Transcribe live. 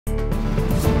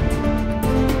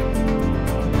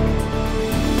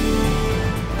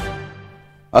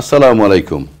Assalamu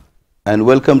alaikum and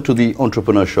welcome to the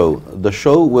Entrepreneur Show, the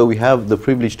show where we have the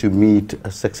privilege to meet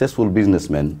successful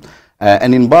businessmen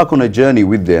and embark on a journey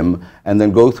with them and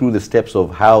then go through the steps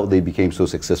of how they became so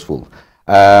successful.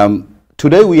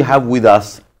 Today we have with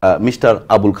us Mr.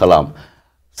 Abul Kalam.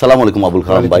 Assalamu alaikum, Abul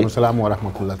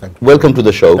Kalam. Welcome to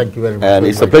the show. Thank you very much. And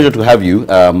it's a pleasure to have you,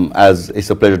 as it's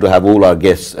a pleasure to have all our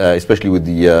guests, especially with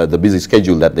the busy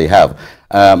schedule that they have.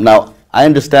 Now, I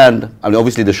understand, I mean,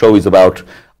 obviously the show is about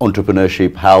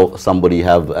entrepreneurship, how somebody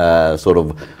have sort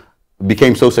of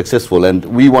became so successful, and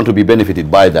we want to be benefited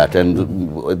by that, and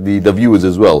the viewers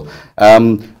as well.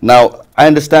 Now, I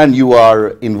understand you are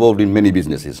involved in many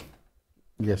businesses.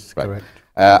 Yes, right? Correct.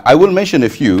 I will mention a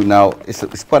few. Now,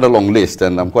 it's quite a long list,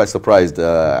 and I'm quite surprised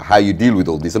how you deal with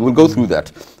all this, and we'll go through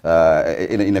that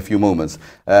in a few moments.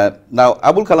 Now,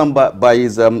 Abul Kalam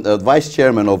is Vice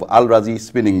Chairman of Al Razi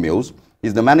Spinning Mills.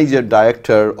 He's the Manager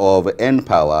Director of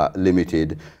N-Power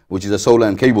Limited, which is a solar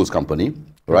and cables company,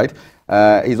 right?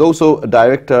 He's also a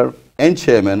Director and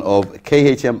Chairman of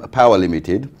KHM Power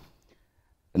Limited,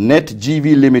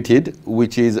 NetGV Limited,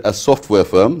 which is a software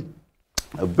firm,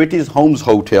 a British Homes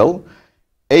Hotel,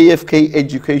 AFK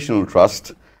Educational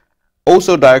Trust,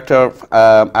 also Director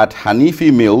at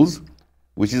Hanifi Mills,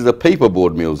 which is a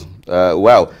paperboard mills.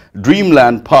 Wow.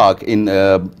 Dreamland Park in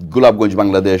Gulabganj,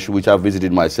 Bangladesh, which I've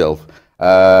visited myself.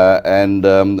 And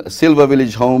Silver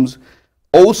Village Homes,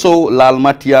 also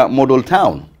Lalmatia Model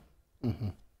Town.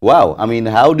 Wow, I mean,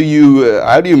 how do you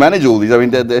manage all these? I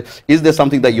mean, is there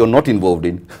something that you're not involved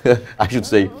in? I should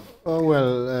say.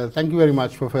 Thank you very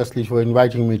much firstly for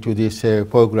inviting me to this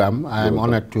program. I am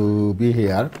honored to be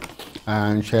here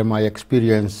and share my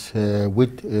experience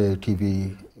with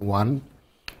TV1.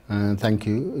 Thank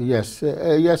you. Yes,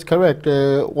 yes, correct.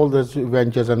 All those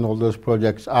ventures and all those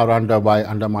projects are under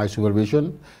my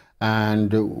supervision,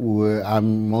 and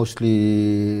I'm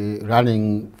mostly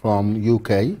running from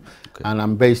UK, and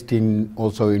I'm based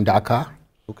also in Dhaka.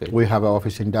 Okay. We have an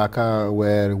office in Dhaka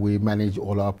where we manage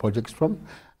all our projects from,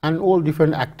 and all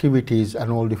different activities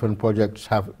and all different projects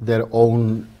have their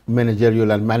own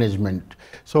managerial and management.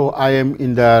 So I am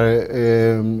in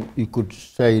the you could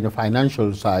say in the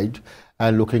financial side,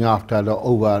 and looking after the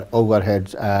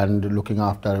overheads and looking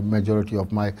after a majority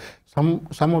of my,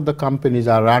 some of the companies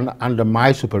are run under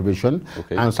my supervision,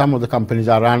 and some of the companies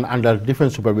are run under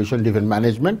different supervision, different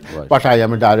management, but I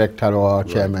am a director or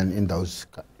chairman in those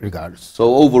regards.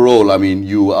 So overall, I mean,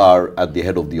 you are at the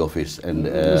head of the office, and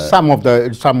some of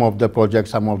the projects,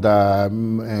 some of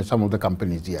the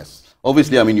companies, yes.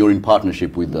 Obviously, I mean, you're in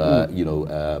partnership with you know,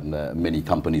 many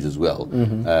companies as well.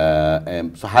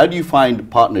 So how do you find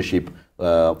partnership?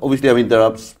 Obviously, I mean, there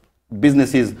are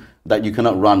businesses that you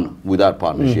cannot run without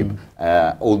partnership.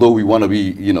 Although we want to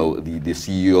be, you know, the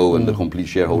CEO and the complete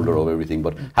shareholder of everything.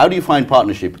 But how do you find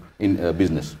partnership in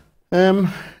business?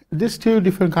 There's two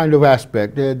different kind of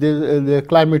aspects. The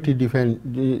climate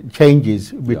different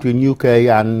changes between UK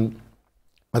and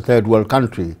a third world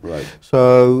country. Right.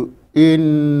 So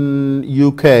in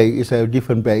UK is a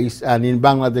different base, and in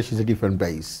Bangladesh is a different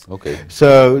base. Okay.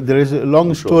 So there is a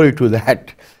long story to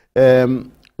that.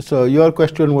 So your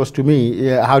question was to me,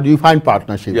 how do you find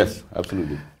partnership? Yes,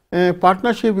 absolutely.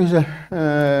 Partnership is a,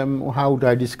 how would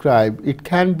I describe? It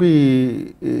can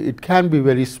be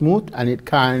very smooth, and it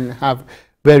can have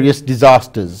various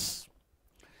disasters.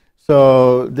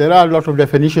 So there are a lot of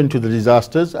definition to the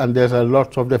disasters, and there's a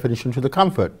lot of definition to the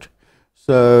comfort.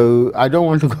 So I don't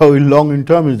want to go long in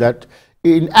terms that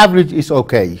in average is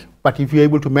okay, but if you're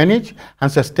able to manage and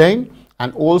sustain,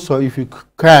 and also if you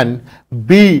can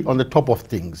be on the top of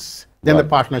things, then the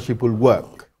partnership will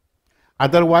work.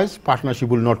 Otherwise, partnership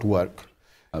will not work.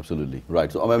 Absolutely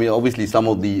right. So I mean, obviously, some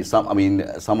of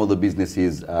the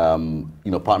businesses,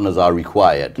 you know, partners are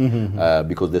required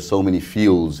because there's so many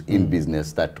fields in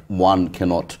business that one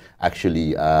cannot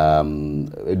actually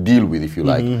deal with, if you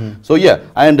like. So yeah,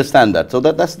 I understand that. So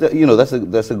that's the, you know, that's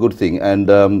a good thing.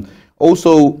 And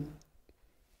also,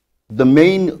 the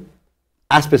main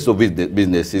aspects of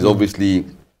business is obviously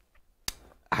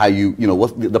how you know,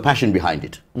 what's the passion behind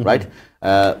it, right?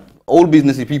 All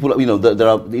businesses, people, you know, there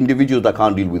are individuals that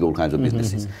can't deal with all kinds of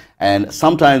businesses. And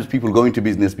sometimes people go into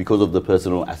business because of the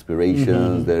personal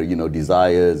aspirations, their, you know,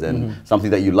 desires, and something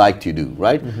that you like to do,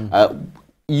 right?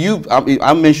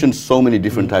 I've mentioned so many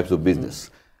different types of business.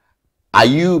 Are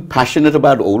you passionate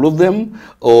about all of them,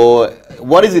 or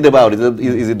what is it about?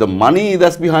 Is it the money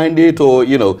that's behind it, or,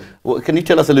 you know, can you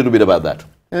tell us a little bit about that?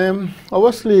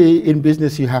 Obviously, in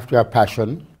business, you have to have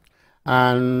passion.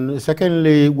 And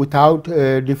secondly, without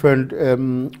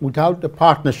without a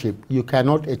partnership, you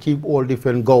cannot achieve all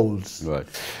different goals. Right.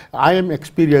 I am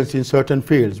experienced in certain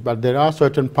fields, but there are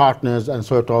certain partners and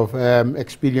sort of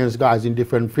experienced guys in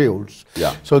different fields.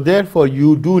 Yeah. So therefore,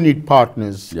 you do need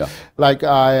partners. Yeah. Like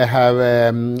I have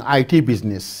IT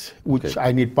business, which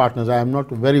I need partners. I am not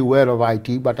very aware of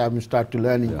IT, but I'm start to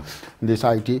learning this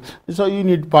IT. So you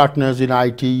need partners in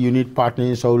IT, you need partners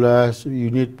in solar,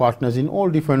 you need partners in all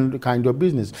different kind of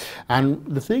business. And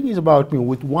the thing is about me,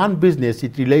 with one business,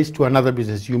 it relates to another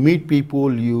business. You meet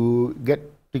people, you get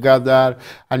together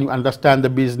and you understand the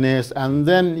business, and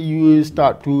then you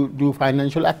start to do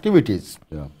financial activities.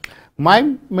 Yeah.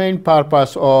 My main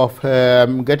purpose of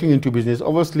getting into business,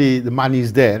 obviously the money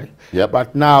is there,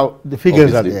 but now the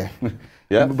figures are there.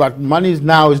 But money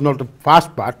now is not the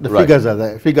fast part, the figures are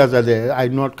there. Figures are there.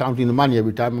 I'm not counting the money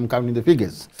every time, I'm counting the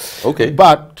figures. Okay.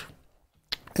 But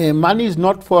money is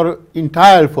not for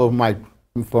entire for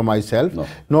myself,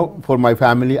 no, for my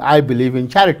family. I believe in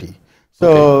charity.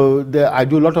 So I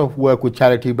do a lot of work with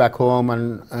charity back home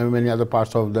and many other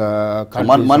parts of the country.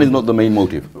 So money is not the main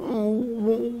motive?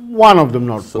 One of them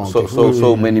not.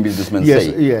 So many businessmen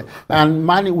say. Yeah. And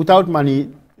money, without money,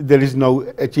 there is no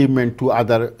achievement to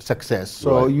other success.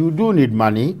 So you do need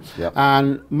money.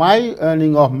 And my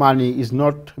earning of money is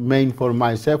not main for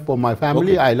myself, for my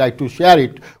family. I like to share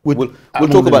it with.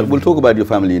 We'll talk about your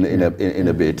family in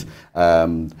a bit.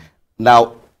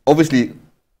 Now, obviously,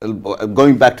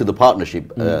 going back to the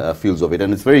partnership fields of it,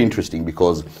 and it's very interesting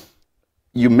because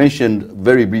you mentioned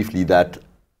very briefly that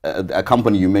a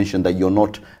company, you mentioned that you're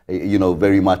not,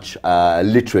 very much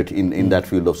literate in that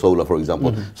field of solar, for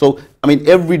example. So, I mean,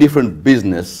 every different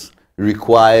business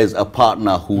requires a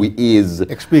partner who is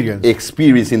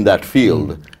experienced in that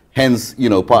field. Hence,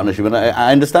 partnership, and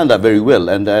I understand that very well.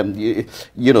 And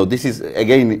this is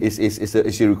again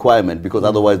is a requirement, because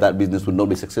otherwise that business would not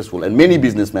be successful. And many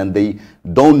businessmen, they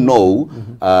don't know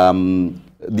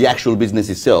the actual business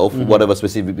itself, whatever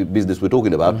specific business we're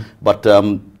talking about, but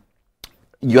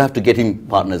you have to get in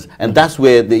partners, and that's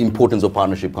where the importance of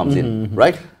partnership comes in,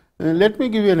 right? Let me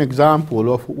give you an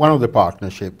example of one of the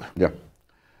partnership. Yeah.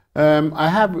 I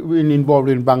have been involved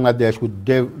in Bangladesh with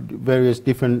various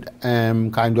different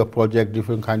kind of project,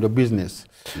 different kind of business.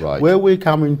 Right. Where we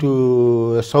come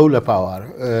into solar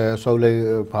power,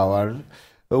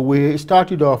 we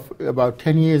started off about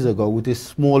 10 years ago with these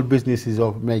small businesses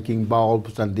of making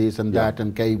bulbs and this and that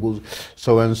and cables,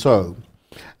 so and so.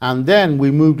 And then we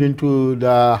moved into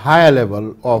the higher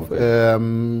level of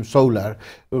solar,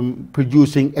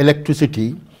 producing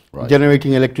electricity,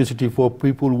 generating electricity for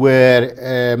people where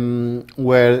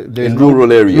there's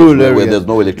rural areas where there's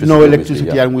no electricity. No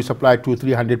electricity, and we supply to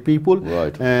 300 people.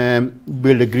 Right.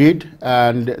 Build a grid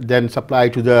and then supply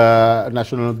to the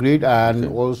national grid, and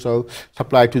also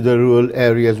supply to the rural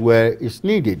areas where it's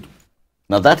needed.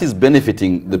 Now that is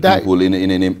benefiting the people in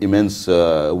an immense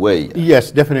way.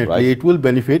 Yes, definitely. Right? It will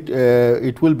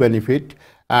benefit.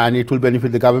 And it will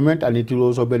benefit the government, and it will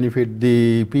also benefit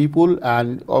the people,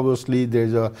 and obviously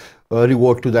there's a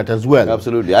reward to that as well.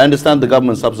 Absolutely. I understand the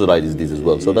government subsidizes this as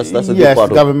well, so that's a good part of it. Yes,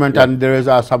 government, and there's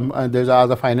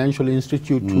other financial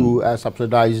institute who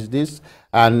subsidize this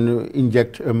and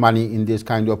inject money in this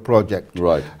kind of project.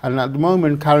 Right. And at the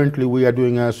moment, currently, we are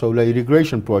doing a solar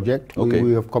irrigation project. Okay.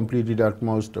 We have completed at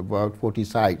most about 40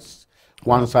 sites.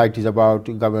 One site is about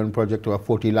government project of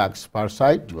 40 lakhs per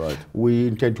site. Right. We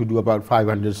intend to do about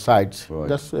 500 sites. Right.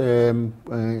 That's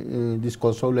this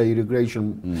called solar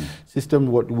irrigation system.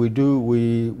 What we do,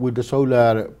 with the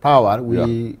solar power,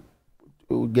 we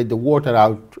get the water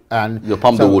out and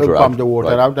pump the water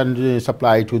out and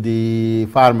supply to the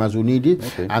farmers who need it,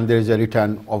 and there is a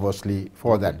return obviously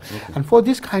for that. And for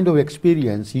this kind of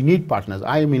experience, you need partners.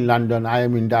 I am in London, I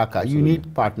am in Dhaka. Absolutely. You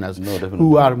need partners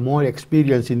who are more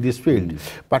experienced in this field.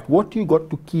 But what you got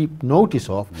to keep notice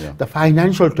of, the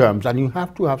financial terms, and you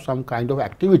have to have some kind of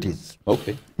activities.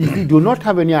 Okay. If you do not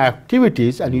have any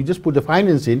activities and you just put the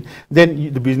finance in,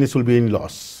 then the business will be in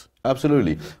loss.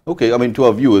 Absolutely. Okay, I mean, to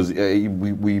our viewers,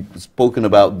 we've spoken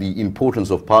about the importance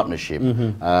of partnership,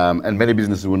 and many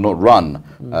businesses will not run.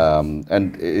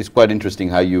 And it's quite interesting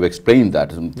how you explained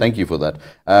that, and thank you for that.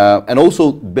 And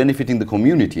also benefiting the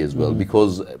community as well,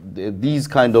 because these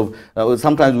kind of,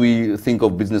 sometimes we think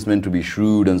of businessmen to be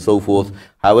shrewd and so forth.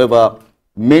 However,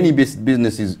 many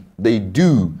businesses, they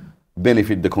do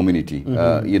benefit the community,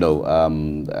 and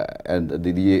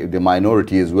the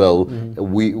minority as well,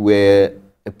 where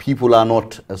people are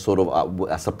not sort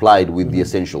of supplied with the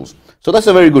essentials. So that's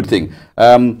a very good thing.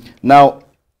 Now,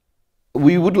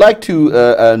 we would like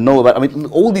to know about, I mean,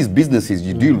 all these businesses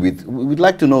you deal with, we'd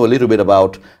like to know a little bit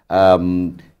about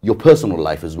your personal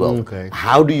life as well. Okay.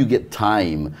 How do you get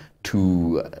time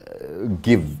to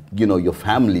give, you know, your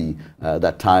family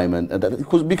that time, and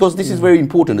that, because this is very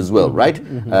important as well, right?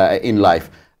 In life.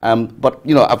 But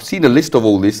you know, I've seen a list of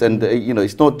all this, and you know,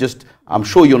 it's not just. I'm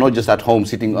sure you're not just at home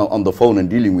sitting on the phone and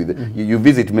dealing with it. You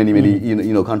visit many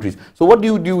you know countries. So what do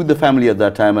you do with the family at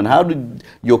that time, and how did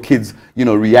your kids, you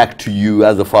know, react to you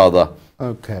as a father?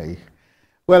 Okay.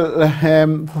 Well,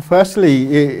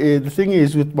 firstly, the thing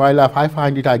is with my life, I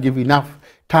find I give enough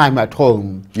time at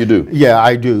home. You do? Yeah,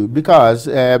 I do, because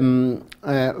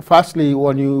firstly,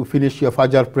 when you finish your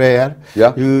Fajr prayer,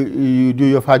 yeah, you do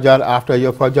your Fajr. After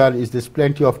your Fajr, there's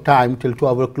plenty of time till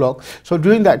 12 o'clock. So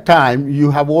during that time,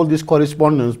 you have all this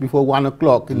correspondence before 1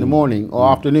 o'clock in the morning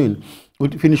or afternoon. We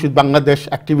finish with Bangladesh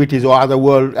activities or other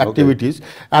world activities,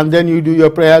 and then you do your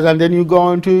prayers, and then you go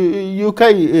on to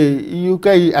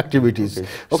UK activities.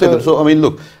 Okay. So I mean,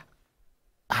 look,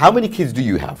 how many kids do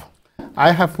you have?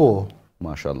 I have 4.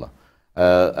 MashaAllah.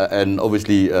 And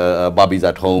obviously, Bobby's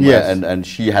at home, yes, and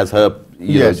she has her job.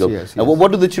 Yes. And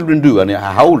what do the children do? And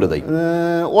how old are they?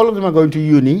 All of them are going to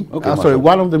uni. Okay, sorry,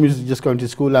 one of them is just going to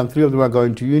school, and 3 of them are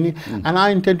going to uni. And I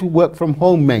intend to work from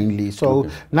home mainly. So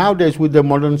nowadays, with the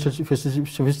modern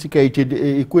sophisticated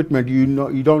equipment,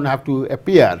 you don't have to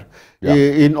appear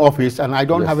in office, and I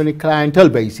don't have any clientele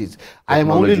basis. I am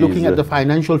only looking at the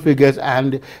financial figures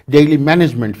and daily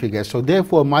management figures. So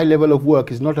therefore, my level of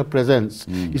work is not a presence.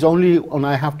 It's only when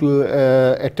I have to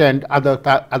attend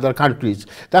other countries.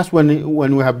 That's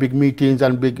when we have big meetings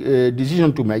and big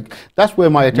decisions to make. That's where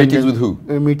my attendance. Meetings with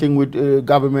who? Meeting with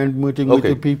government, meeting with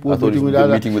the people. I thought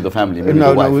meeting with the family. Maybe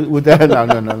no, the wife.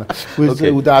 with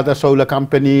with the other solar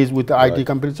companies, with the IT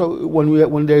companies. So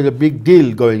when there is a big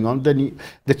deal going on, then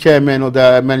the chairman or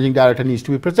the managing director needs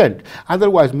to be present.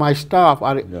 Otherwise, my staff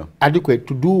are adequate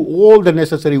to do all the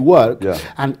necessary work,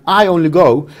 and I only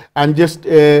go and just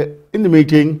in the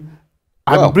meeting,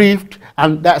 I'm briefed,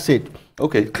 and that's it.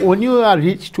 Okay. When you are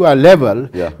reached to a level,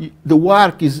 the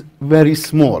work is very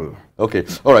small. Okay.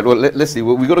 All right. Well, let's see.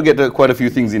 We've got to get quite a few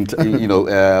things in, you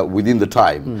know, within the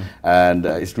time, and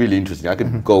it's really interesting. I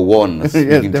could go on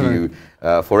speaking to you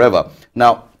forever.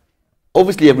 Now,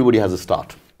 obviously, everybody has a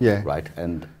start. Yeah. Right.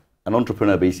 And an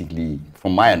entrepreneur, basically,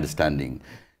 from my understanding,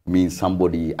 means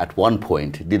somebody at one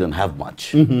point didn't have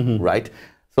much, right?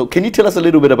 So, can you tell us a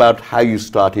little bit about how you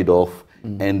started off,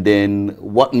 and then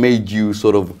what made you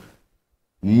sort of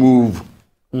move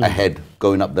ahead,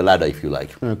 going up the ladder, if you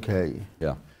like? Okay.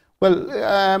 Yeah.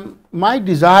 Well, my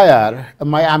desire,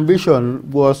 my ambition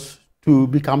was to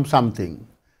become something,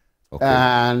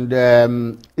 and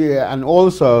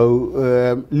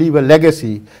also leave a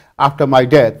legacy after my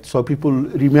death, so people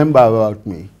remember about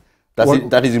me.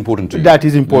 That is important to you. That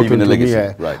is important to me.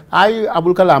 Yeah. Right.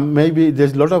 Abul Kalam, maybe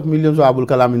there's a lot of millions of Abul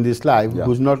Kalam in this life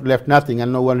who's not left nothing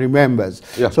and no one remembers.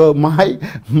 So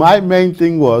my main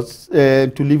thing was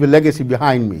to leave a legacy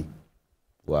behind me.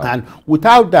 Wow. And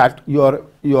without that, your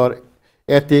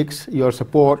ethics, your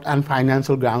support, and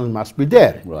financial grounds must be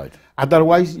there. Right.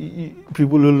 Otherwise,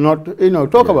 people will not,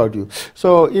 talk about you.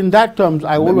 So, in that terms,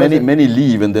 I always many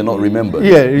leave and they're not remembered.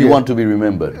 You want to be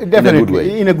remembered. Definitely, in a good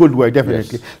way. In a good way,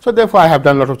 definitely. Yes. So, therefore, I have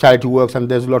done a lot of charity works, and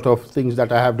there's a lot of things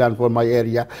that I have done for my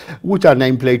area, which are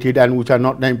name-plated and which are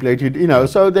not name-plated.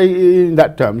 So in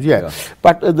that terms,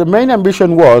 But the main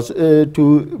ambition was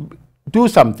to do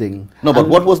something. No, but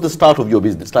what was the start of your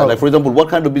business? Like, for example, what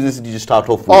kind of business did you start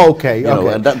off with? Okay.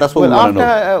 And that's what we want to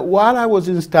know. While I was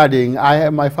in studying,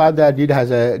 my father did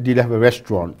have a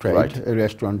restaurant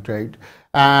trade,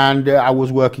 and I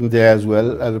was working there as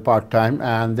well as a part-time,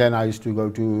 and then I used to go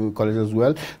to college as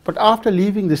well. But after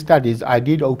leaving the studies, I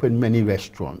did open many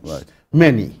restaurants. Right.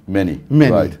 Many.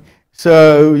 Right.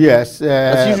 So yes,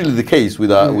 that's usually the case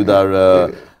with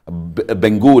our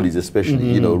Bengalis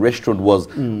especially, restaurant was,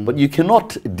 but you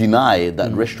cannot deny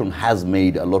that restaurant has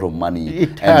made a lot of money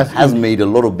has made a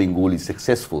lot of Bengalis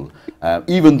successful,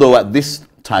 even though at this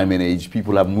time and age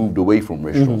people have moved away from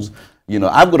restaurants.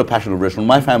 I've got a passion of restaurant.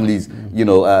 My family's,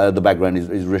 the background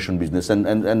is restaurant business,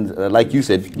 and like you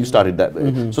said, you started that.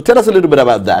 So tell us a little bit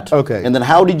about that. Okay. And then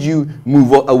how did you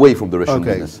move away from the restaurant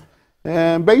business?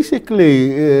 Basically,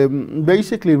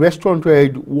 restaurant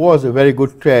trade was a very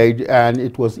good trade, and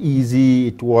it was easy.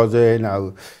 It was,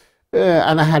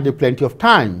 and I had plenty of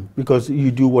time, because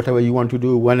you do whatever you want to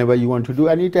do whenever you want to do,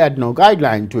 and it had no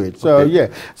guideline to it. So yeah,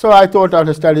 so I thought I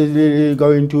started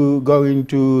going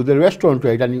to the restaurant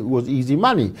trade, and it was easy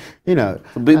money, you know.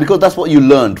 Because that's what you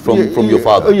learned from your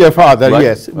father. Your father, right?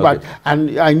 Yes. Okay. But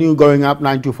and I knew going up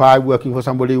 9 to 5, working for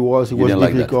somebody was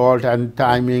difficult, like and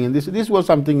timing, and this was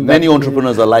something. Many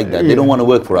entrepreneurs are like that. They don't want to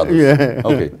work for others. Yeah.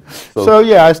 Okay. So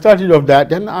yeah, I started off that.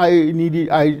 Then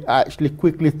I actually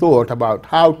quickly thought about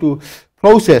how to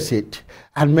process it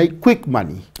and make quick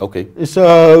money. Okay.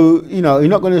 So, you know, you're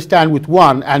not going to stand with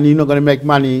one and you're not going to make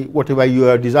money whatever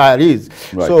your desire is.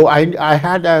 Right. So I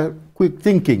had a quick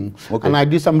thinking, and I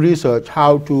did some research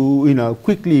how to, you know,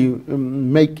 quickly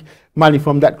make money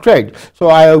from that trade. So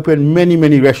I opened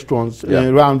many restaurants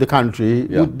around the country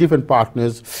with different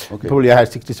partners. Probably I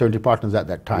had 60, 70 partners at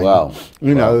that time. Wow.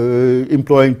 You know,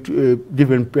 employing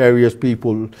different various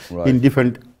people in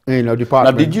different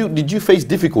department. Now, did you face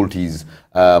difficulties?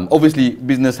 Obviously,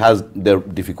 business has their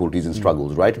difficulties and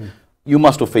struggles, right? You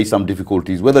must have faced some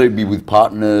difficulties, whether it be with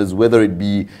partners, whether it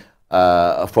be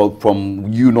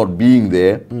from you not being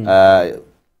there, and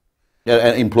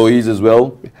employees as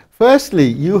well. Firstly,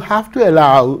 you have to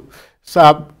allow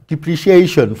some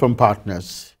depreciation from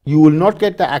partners. You will not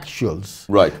get the actuals.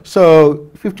 Right.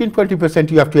 So 15–20%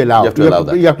 you have to allow.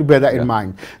 You have to bear that in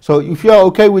mind. So if you are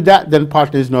okay with that, then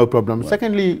partner is no problem. Right.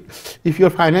 Secondly, if your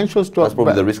financial stock... That's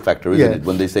probably the risk factor, isn't it?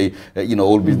 When they say, you know,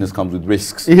 all business comes with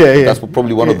risks. That's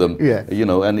probably one of them. You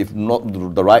know, and if not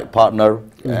the right partner,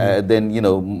 then, you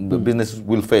know, the business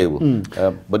will fail.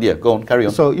 But yeah, go on, carry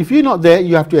on. So if you're not there,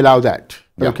 you have to allow that.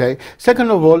 Okay.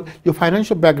 Second of all, your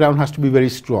financial background has to be very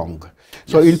strong.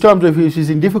 So in terms of if it's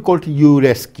in difficulty, you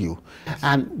rescue.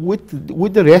 And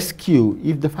with the rescue,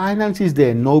 if the finance is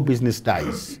there, no business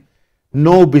dies.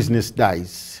 No business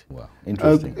dies. Wow,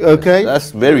 interesting. Okay.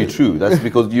 That's very true. That's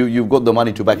because you've got the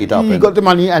money to back it up. You got the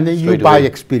money, and then you buy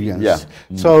experience. Yeah.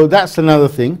 So that's another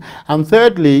thing. And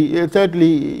thirdly,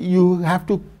 you have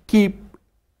to keep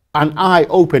an eye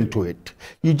open to it.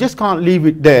 You just can't leave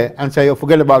it there and say, oh,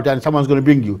 forget about it, and someone's going to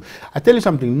bring you. I tell you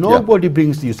something, nobody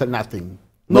brings you nothing.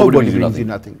 Nobody brings you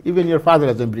nothing. Even your father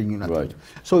doesn't bring you nothing. Right.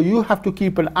 So you have to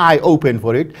keep an eye open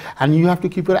for it, and you have to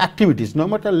keep your activities, no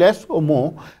matter less or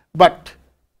more, but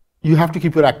you have to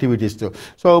keep your activities too.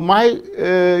 So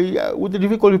with the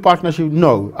difficulty partnership,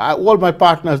 no. All my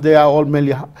partners, they are all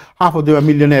mainly, half of them are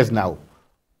millionaires now.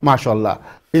 MashaAllah.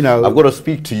 You know, I've got to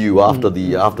speak to you after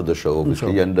the show,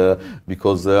 obviously, and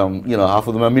because you know, half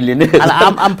of them are millionaires. And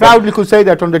I'm proudly could say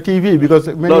that on the TV, because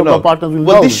many of our partners will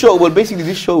know. Basically,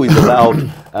 this show is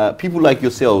about people like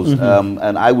yourselves,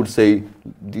 and I would say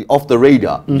off the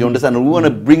radar. You understand? And we want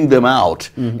to bring them out,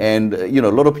 and you know,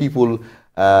 a lot of people.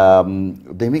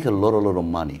 They make a lot of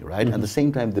money, right? At the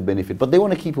same time, they benefit, but they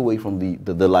want to keep away from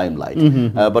the limelight.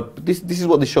 But this is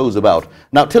what the show is about.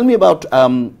 Now, tell me about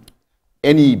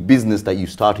any business that you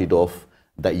started off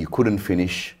that you couldn't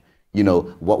finish. You know,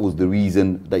 what was the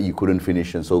reason that you couldn't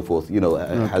finish, and so forth. You know,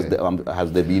 has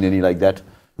there been any like that?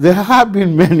 There have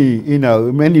been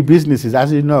many businesses,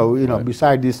 as you know.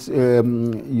 Beside this,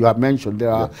 you have mentioned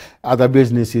there are other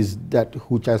businesses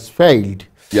which has failed.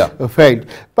 Failed.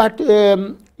 But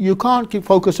you can't keep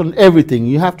focus on everything.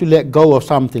 You have to let go of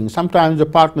something. Sometimes the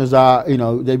partners are,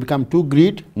 they become too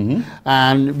greedy,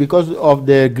 and because of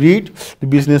their greed, the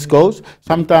business goes.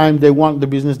 Sometimes they want the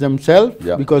business themselves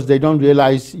because they don't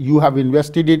realize you have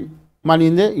invested money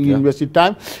in there, you invested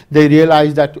time. They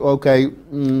realize that, okay,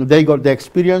 they got the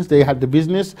experience, they had the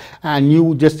business, and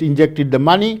you just injected the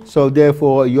money, so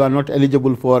therefore you are not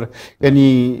eligible for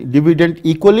any dividend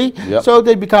equally. So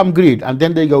they become greed, and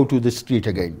then they go to the street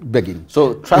again, begging.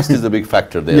 So trust is a big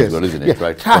factor there as well, isn't it?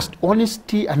 Right? Trust,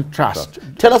 honesty and trust.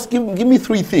 Tell us, give me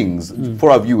three things for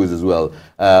our viewers as well.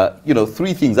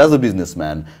 3 things as a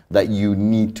businessman that you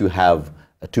need to have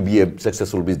to be a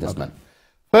successful businessman.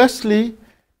 Firstly,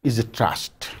 is the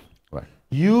trust. Right.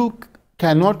 You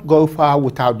cannot go far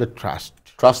without the trust.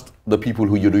 Trust the people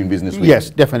who you're doing business with.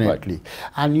 Yes, definitely. Right.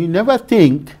 And you never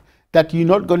think that you're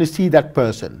not going to see that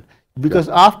person. Because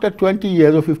after 20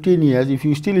 years or 15 years, if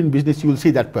you're still in business, you will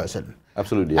see that person.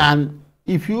 Absolutely. And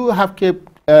if you have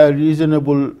kept a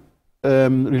reasonable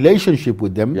relationship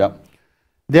with them,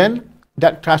 then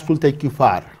that trust will take you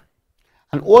far.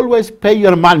 And always pay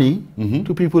your money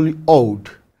to people you owed.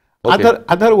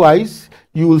 Otherwise,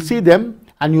 you will see them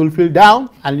and you will feel down,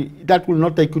 and that will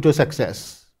not take you to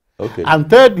success. And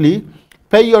thirdly,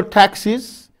 pay your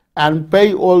taxes and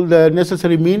pay all the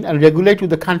necessary means and regulate to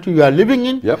the country you are living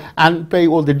in, and pay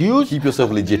all the dues. Keep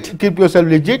yourself legit. Keep yourself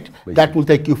legit. That will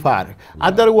take you far.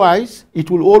 Otherwise, it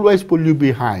will always pull you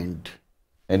behind.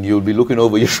 And you'll be looking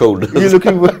over your shoulder. You're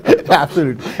looking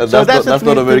absolutely. So that's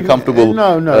not a very comfortable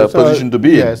position to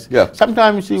be in. Yeah.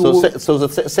 Sometimes you. So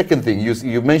the second thing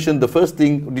you mentioned the first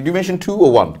thing. Did you mention 2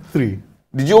 or 1? 3.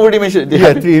 Did you already mention?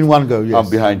 Yeah, 3 in one go. Yes. I'm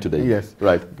behind today. Yes.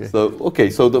 Right. Okay.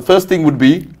 So the first thing would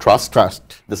be trust. Trust.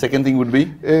 The second thing would be.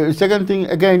 Second thing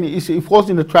again is it falls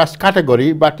in the trust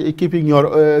category, but keeping your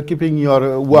word. Being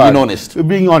honest.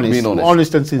 Being honest.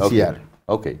 Honest and sincere.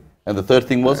 Okay. And the third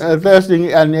thing was? Third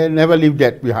thing, and never leave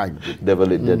debt behind. Never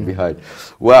leave debt behind.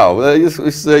 Wow.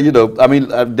 It's you know, I mean,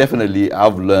 definitely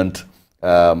I've learned.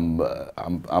 I'm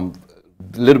a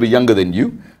little bit younger than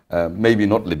you. Maybe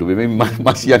not a little bit, maybe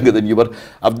much younger than you, but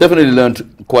I've definitely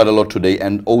learned quite a lot today,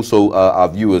 and also our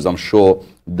viewers, I'm sure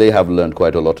they have learned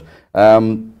quite a lot.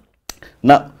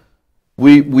 Now,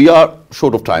 we are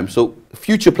short of time, so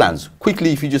future plans.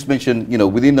 Quickly, if you just mention, you know,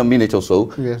 within a minute or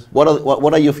so, yes.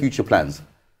 What are your future plans?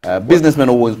 Businessmen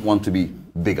always want to be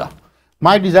bigger.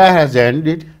 My desire has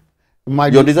ended.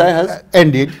 Your desire has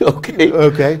ended. Okay.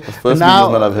 Okay. The first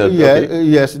businessman I've heard. Yeah, okay.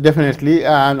 Yes, definitely,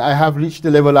 and I have reached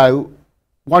the level I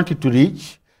wanted to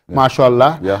reach,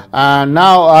 mashallah. Yeah. And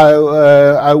now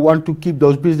I want to keep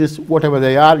those business, whatever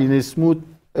they are, in a smooth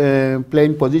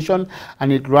playing position,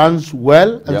 and it runs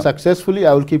well and successfully.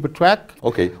 I will keep a track.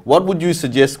 Okay. What would you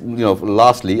suggest, you know,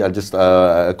 lastly, I'll just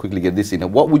quickly get this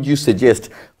in. What would you suggest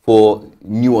for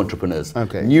new entrepreneurs?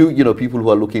 Okay. New, you know, people who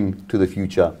are looking to the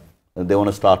future, they want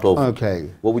to start off. Okay.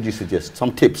 What would you suggest?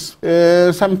 Some tips?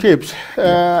 Some tips.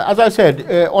 As I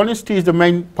said, honesty is the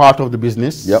main part of the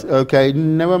business. Yep. Okay.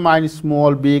 Never mind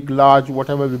small, big, large,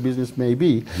 whatever the business may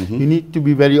be. You need to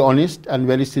be very honest and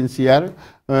very sincere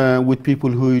with people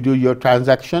who you do your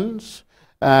transactions.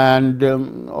 And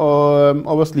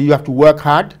obviously you have to work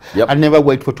hard and never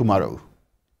wait for tomorrow.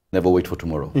 Never wait for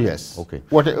tomorrow. Yes. Okay.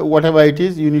 Whatever it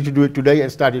is, you need to do it today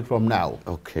and start it from now.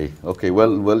 Okay. Okay.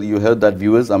 Well, you heard that,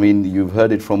 viewers. I mean, you've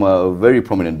heard it from a very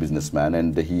prominent businessman,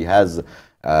 and he has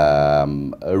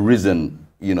risen,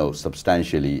 you know,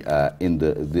 substantially in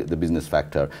the business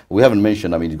factor. We haven't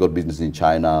mentioned. I mean, he's got business in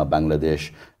China,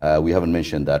 Bangladesh. We haven't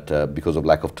mentioned that because of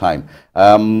lack of time.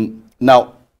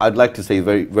 Now, I'd like to say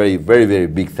very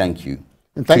big thank you.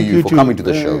 Thank you for coming to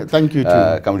the show. Thank you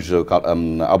too. Coming to the show,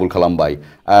 Abul Kalam bhai.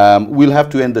 We'll have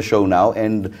to end the show now,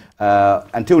 and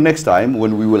until next time,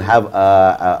 when we will have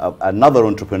another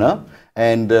entrepreneur,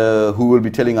 and who will be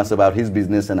telling us about his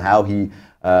business and how he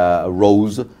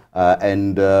rose,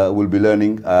 and we'll be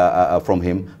learning from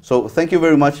him. So thank you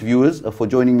very much, viewers, for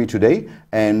joining me today,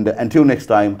 and until next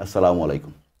time, Assalamu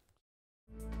alaikum.